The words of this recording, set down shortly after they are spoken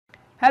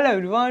Hello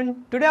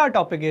everyone, today our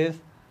topic is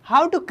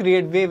how to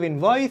create Wave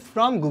invoice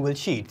from Google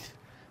Sheets.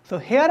 So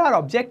here our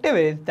objective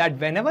is that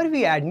whenever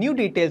we add new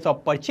details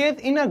of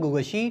purchase in our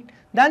Google Sheet,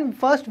 then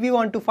first we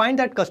want to find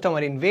that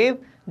customer in Wave,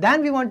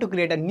 then we want to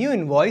create a new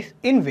invoice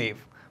in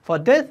Wave. For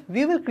this,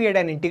 we will create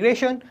an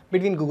integration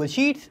between Google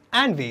Sheets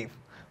and Wave.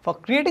 For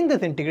creating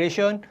this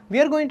integration, we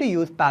are going to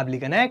use Pabbly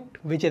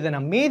Connect, which is an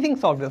amazing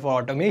software for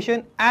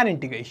automation and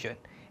integration.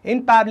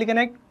 In Pabbly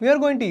Connect, we are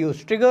going to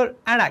use trigger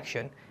and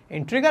action.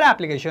 In trigger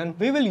application,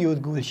 we will use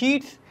Google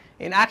Sheets.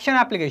 In action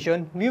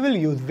application, we will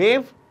use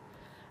Wave.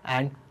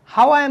 And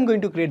how I am going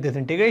to create this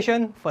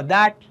integration, for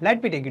that,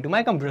 let me take you to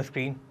my computer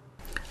screen.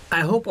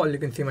 I hope all you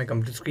can see my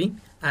computer screen.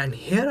 And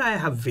here I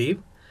have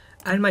Wave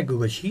and my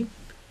Google Sheet.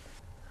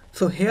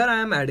 So here I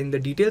am adding the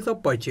details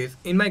of purchase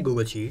in my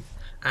Google Sheet.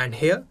 And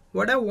here,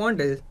 what I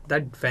want is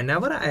that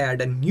whenever I add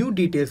a new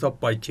details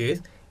of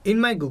purchase in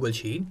my Google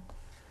Sheet,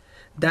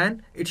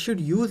 then it should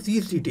use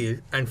these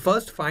details and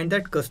first find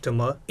that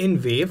customer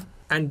in Wave,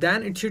 and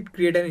then it should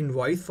create an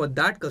invoice for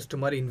that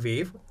customer in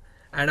Wave.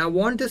 And I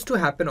want this to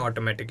happen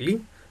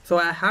automatically. So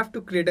I have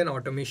to create an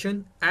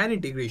automation and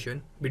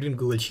integration between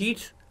Google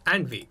Sheets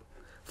and Wave.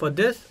 For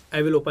this,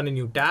 I will open a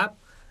new tab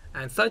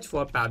and search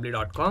for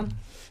pabbly.com.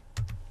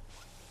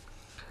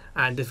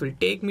 And this will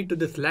take me to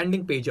this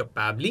landing page of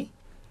Pabbly.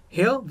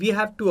 Here we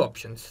have two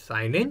options,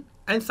 sign in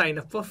and sign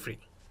up for free.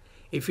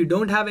 If you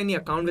don't have any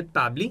account with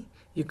Pabbly,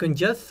 you can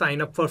just sign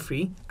up for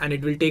free and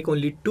it will take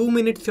only 2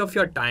 minutes of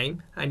your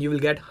time and you will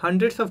get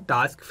hundreds of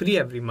tasks free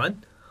every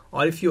month.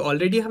 Or if you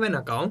already have an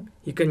account,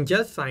 you can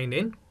just sign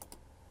in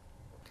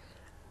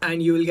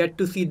and you will get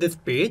to see this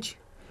page.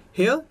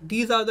 Here,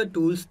 these are the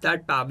tools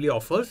that Pabbly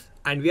offers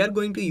and we are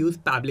going to use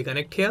Pabbly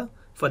Connect here.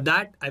 For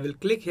that, I will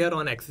click here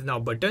on Access Now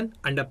button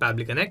under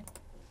Pabbly Connect.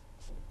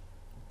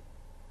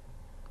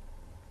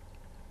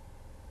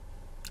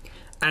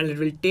 And it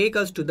will take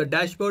us to the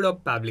dashboard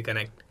of Pabbly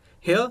Connect.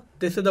 Here,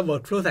 this is the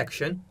workflow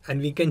section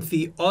and we can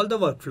see all the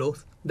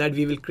workflows that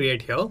we will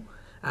create here.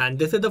 And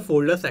this is the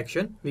folder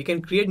section. We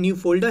can create new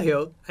folder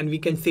here and we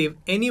can save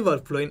any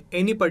workflow in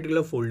any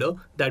particular folder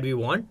that we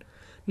want.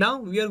 Now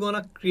we are going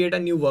to create a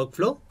new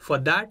workflow. For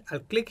that,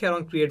 I'll click here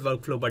on Create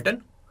Workflow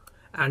button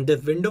and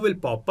this window will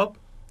pop up.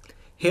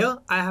 Here,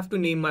 I have to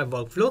name my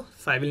workflow.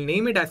 So I will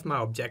name it as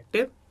my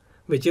objective,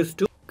 which is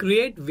to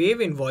create Wave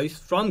invoice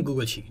from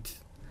Google Sheets.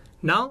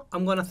 Now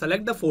I'm going to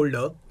select the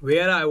folder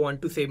where I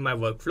want to save my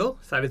workflow.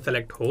 So I will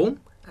select Home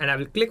and I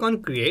will click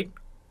on Create.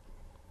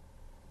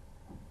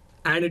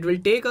 And it will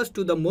take us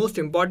to the most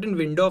important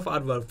window of our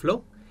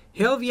workflow.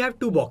 Here we have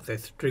two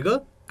boxes,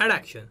 Trigger and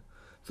Action.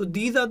 So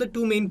these are the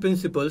two main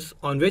principles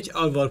on which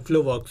our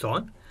workflow works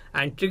on.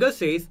 And Trigger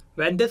says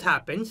when this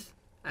happens,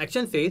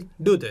 Action says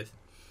do this.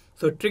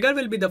 So Trigger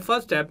will be the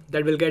first step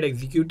that will get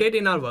executed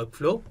in our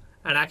workflow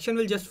and Action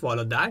will just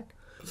follow that.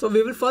 So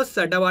we will first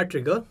set up our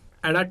trigger.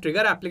 And our trigger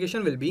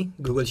application will be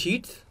Google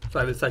Sheets. So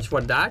I will search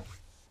for that.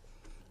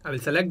 I will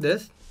select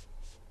this.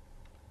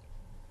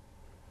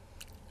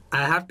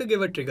 I have to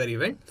give a trigger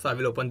event. So I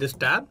will open this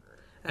tab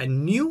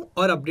and new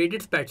or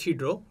updated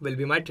spreadsheet row will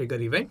be my trigger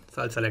event.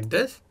 So I'll select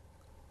this.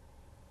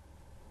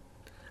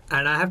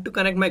 And I have to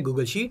connect my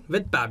Google Sheet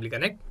with Pabbly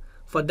Connect.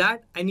 For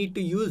that, I need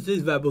to use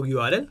this webhook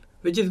URL,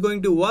 which is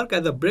going to work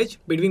as a bridge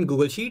between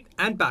Google Sheet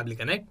and Pabbly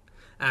Connect.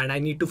 And I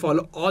need to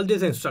follow all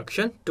these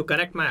instructions to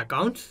connect my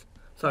accounts.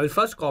 So I will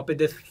first copy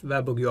this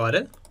webhook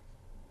URL.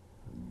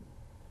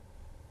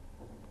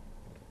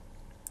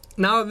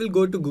 Now I will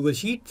go to Google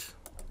Sheets.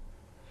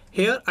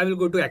 Here I will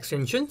go to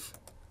Extensions.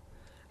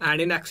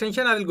 And in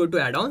Extension I will go to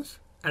Add-ons.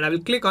 And I will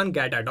click on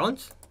Get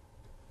Add-ons.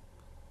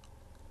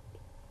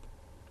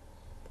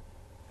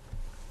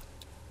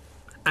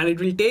 And it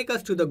will take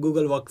us to the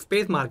Google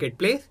Workspace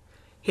Marketplace.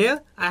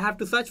 Here I have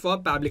to search for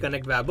Pabbly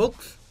Connect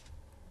webhooks.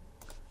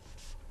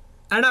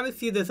 And I will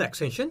see this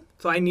extension.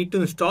 So I need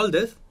to install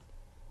this.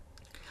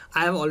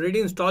 I have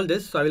already installed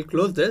this, so I will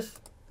close this.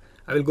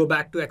 I will go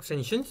back to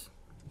Extensions.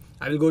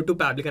 I will go to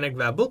Pabbly Connect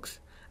Webhooks.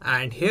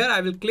 And here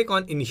I will click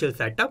on Initial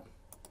Setup.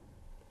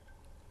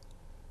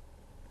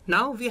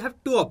 Now we have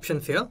two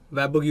options here,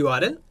 Webhook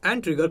URL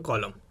and Trigger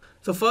Column.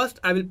 So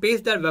first I will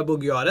paste that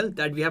webhook URL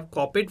that we have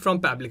copied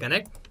from Pabbly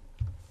Connect.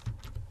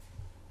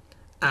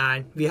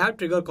 And we have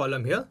Trigger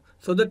Column here.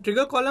 So the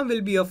Trigger Column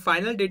will be a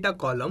final data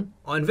column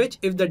on which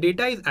if the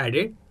data is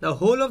added, the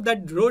whole of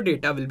that row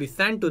data will be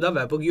sent to the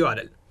webhook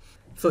URL.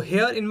 So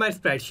here in my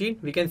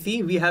spreadsheet, we can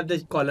see we have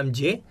this column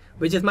J,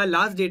 which is my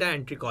last data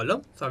entry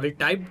column. So I will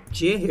type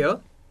J here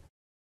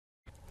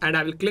and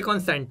I will click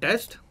on Send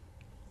Test.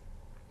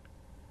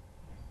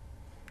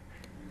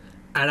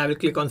 And I will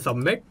click on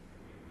Submit.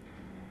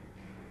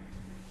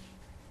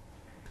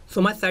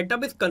 So my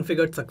setup is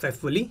configured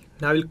successfully.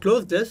 Now I will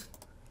close this.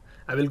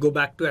 I will go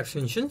back to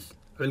Extensions.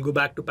 I will go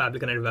back to Pabbly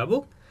Connect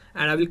Webhook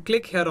and I will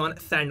click here on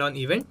Send On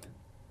Event.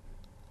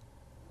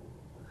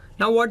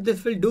 Now what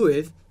this will do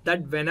is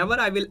that whenever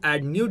I will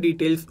add new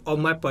details of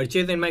my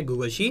purchase in my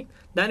Google Sheet,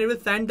 then it will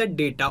send that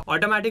data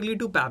automatically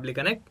to Pabbly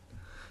Connect.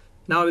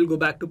 Now I will go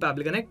back to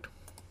Pabbly Connect.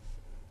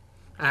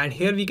 And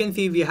here we can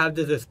see we have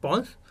this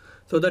response.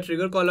 So the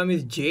trigger column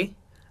is J,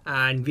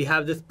 and we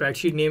have this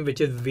spreadsheet name which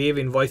is Wave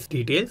Invoice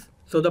Details.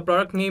 So the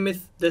product name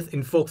is this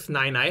Invoice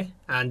 9i,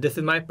 and this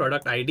is my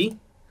product ID.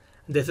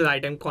 This is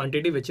item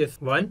quantity, which is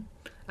 1,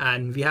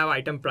 and we have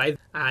item price,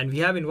 and we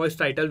have invoice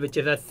title, which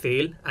is a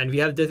sale, and we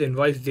have this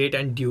invoice date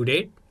and due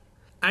date,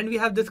 and we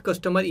have this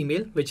customer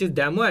email, which is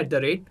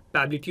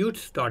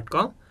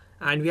demo@pabblytudes.com,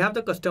 and we have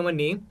the customer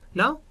name.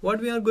 Now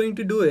what we are going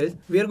to do is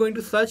we are going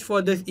to search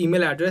for this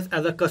email address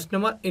as a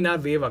customer in our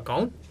Wave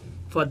account.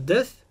 For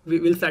this, we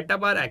will set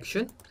up our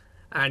action,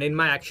 and in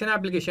my action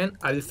application,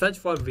 I will search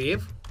for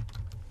Wave.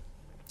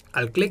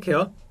 I'll click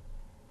here.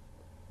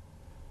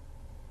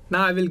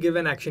 Now I will give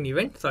an action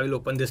event. So I will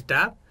open this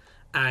tab,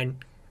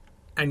 and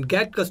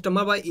get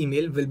customer by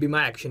email will be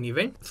my action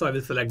event. So I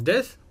will select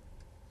this,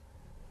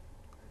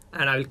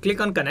 and I will click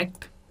on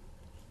connect.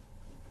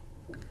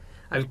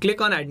 I will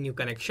click on add new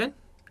connection.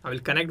 I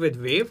will connect with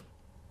Wave.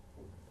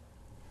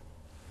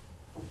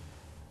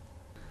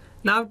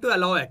 Now to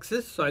allow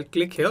access, so I'll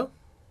click here.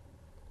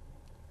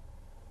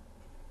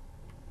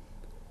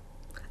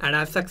 And I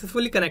have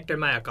successfully connected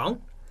my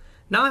account.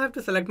 Now I have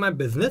to select my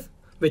business,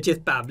 which is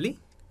Pabbly,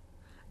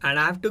 and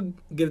I have to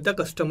give the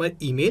customer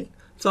email.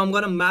 So I'm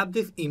going to map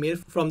this email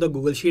from the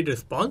Google Sheet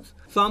response.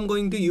 So I'm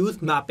going to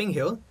use mapping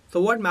here.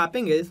 So what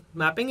mapping is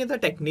a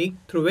technique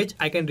through which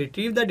I can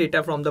retrieve the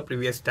data from the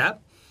previous tab,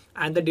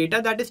 and the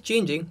data that is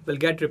changing will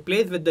get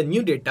replaced with the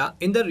new data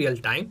in the real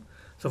time.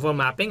 So for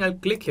mapping, I'll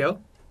click here.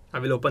 I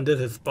will open this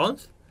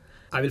response.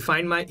 I will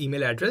find my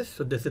email address.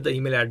 So this is the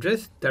email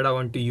address that I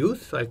want to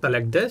use. So I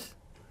select this.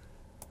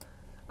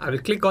 I will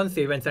click on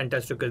Save and Send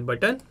As Request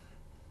button.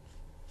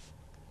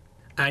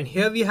 And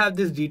here we have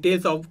these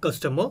details of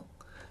customer.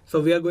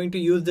 So we are going to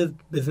use this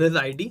business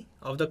ID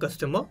of the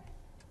customer,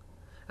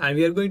 and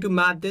we are going to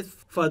map this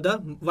further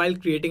while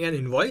creating an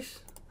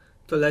invoice.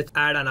 So let's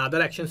add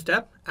another action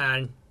step,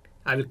 and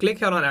I will click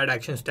here on Add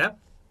Action Step.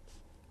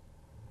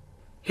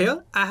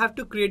 Here I have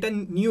to create a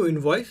new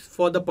invoice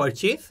for the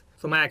purchase.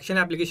 So my action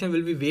application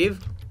will be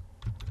Wave.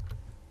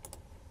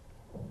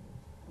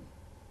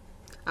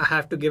 I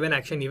have to give an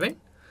action event.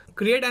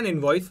 Create an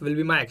invoice will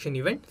be my action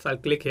event. So I'll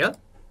click here.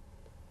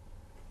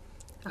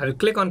 I will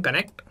click on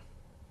connect.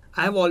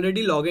 I have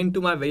already logged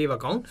into my Wave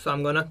account. So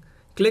I'm going to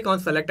click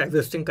on select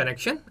existing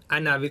connection,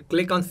 and I will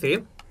click on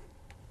save.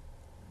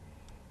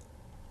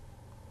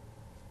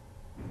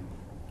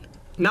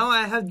 Now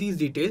I have these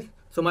details.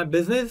 So my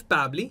business is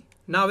Pabbly.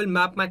 Now I will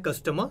map my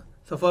customer.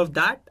 So for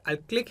that, I'll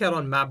click here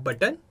on map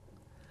button.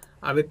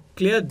 I will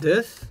clear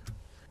this,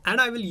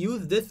 and I will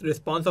use this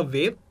response of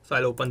Wave. So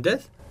I'll open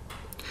this.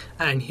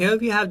 And here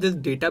we have this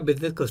data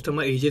business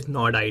customer ages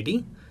node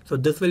ID. So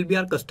this will be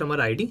our customer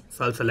ID.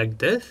 So I'll select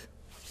this.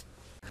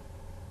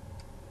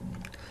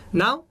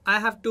 Now I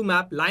have to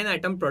map line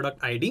item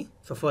product ID.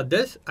 So for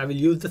this, I will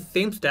use the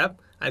same step.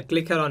 I'll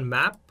click here on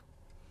map.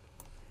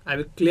 I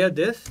will clear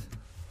this,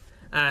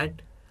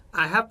 and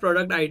I have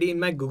product ID in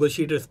my Google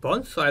Sheet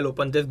response. So I'll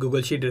open this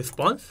Google Sheet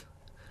response.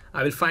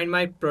 I will find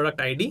my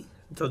product ID.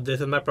 So this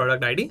is my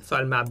product ID. So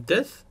I'll map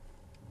this.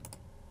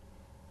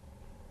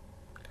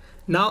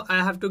 Now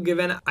I have to give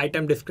an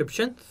item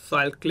description. So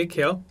I'll click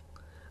here.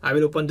 I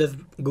will open this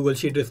Google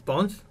Sheet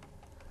response,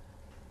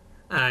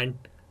 and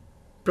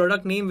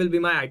product name will be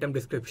my item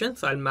description.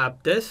 So I'll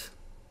map this.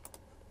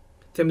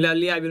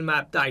 Similarly, I will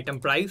map the item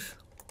price,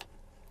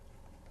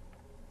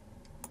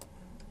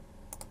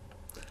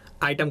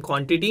 item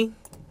quantity,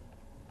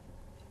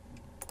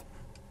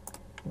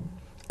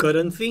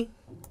 currency,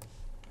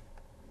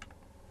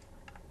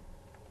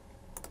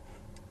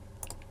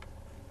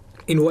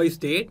 invoice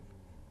date,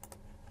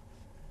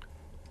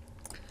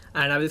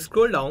 and I will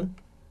scroll down,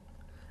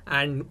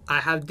 and I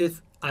have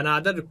this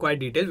another required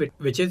detail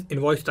which is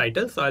invoice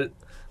title. So I'll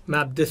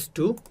map this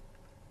too.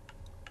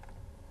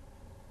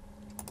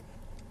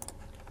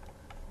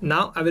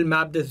 Now I will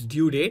map this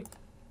due date.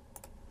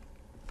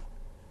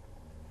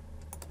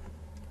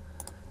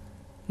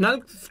 Now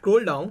I'll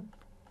scroll down.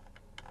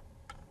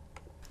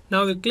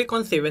 Now we'll click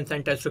on Save and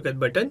Send As Request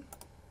button.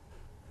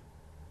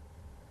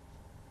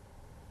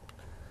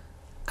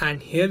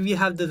 And here we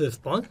have the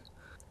response.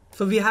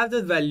 So we have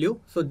this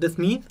value. So this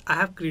means I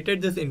have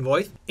created this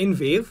invoice in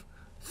Wave.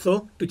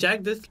 So to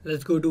check this,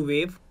 let's go to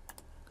Wave.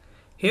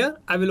 Here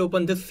I will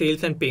open this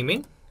sales and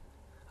payment.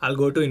 I'll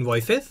go to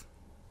invoices.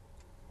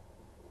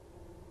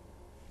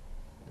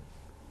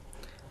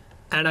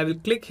 And I will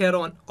click here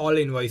on all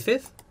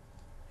invoices.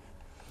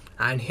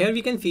 And here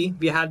we can see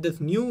we have this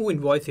new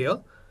invoice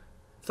here.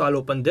 So I'll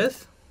open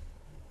this.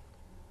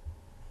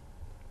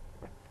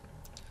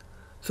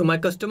 So my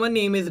customer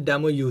name is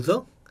demo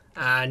user,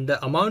 and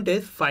the amount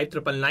is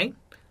 5,999,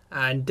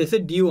 and this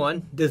is due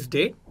on this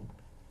date.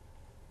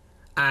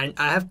 And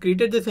I have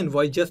created this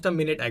invoice just a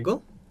minute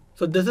ago.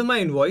 So this is my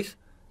invoice.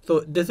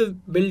 So this is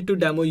billed to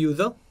demo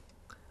user,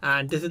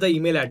 and this is the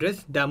email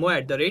address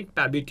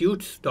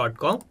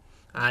demo@pabblytudes.com,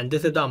 and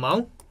this is the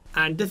amount,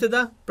 and this is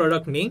the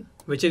product name,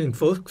 which is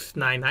Invoice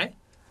 9i,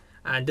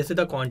 and this is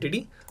the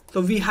quantity.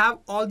 So we have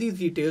all these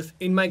details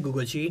in my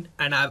Google Sheet,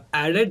 and I've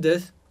added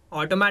this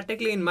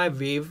automatically in my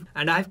Wave,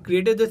 and I have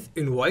created this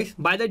invoice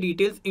by the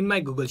details in my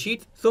Google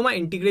Sheets. So my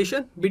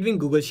integration between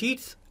Google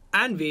Sheets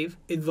and Wave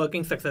is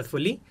working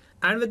successfully.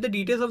 And with the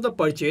details of the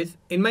purchase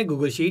in my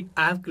Google Sheet,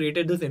 I have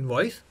created this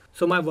invoice.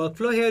 So my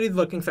workflow here is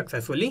working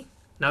successfully.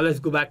 Now let's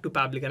go back to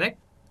Pabbly Connect.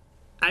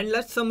 And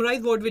let's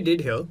summarize what we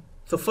did here.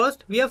 So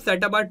first we have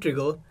set up our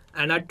trigger,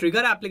 and our trigger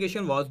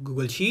application was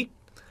Google Sheet,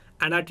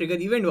 and our trigger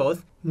event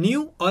was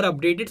new or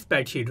updated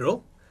spreadsheet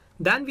row.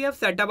 Then we have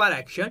set up our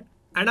action,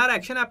 and our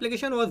action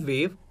application was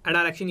Wave, and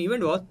our action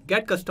event was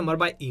get customer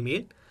by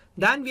email.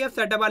 Then we have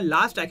set up our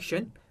last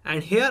action,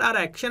 and here our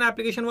action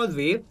application was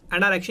Wave,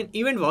 and our action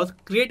event was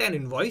create an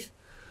invoice.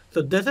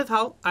 So this is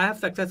how I have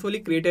successfully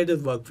created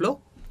this workflow.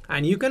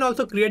 And you can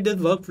also create this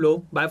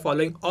workflow by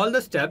following all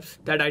the steps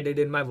that I did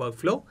in my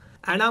workflow.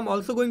 And I'm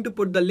also going to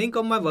put the link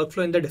of my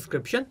workflow in the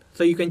description,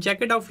 so you can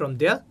check it out from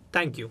there.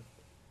 Thank you.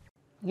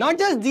 Not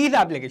just these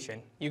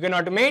applications, you can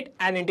automate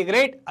and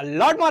integrate a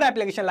lot more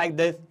applications like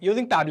this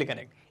using Pabbly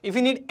Connect. If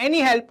you need any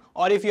help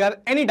or if you have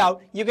any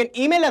doubt, you can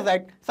email us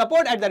at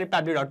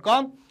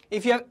support@pabbly.com.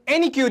 If you have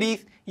any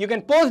queries, you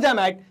can post them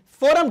at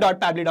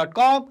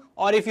forum.pabbly.com,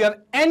 or if you have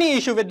any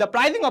issue with the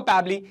pricing of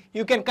Pabbly,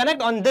 you can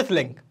connect on this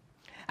link.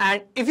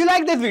 And if you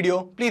like this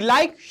video, please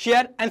like,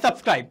 share and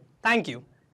subscribe. Thank you.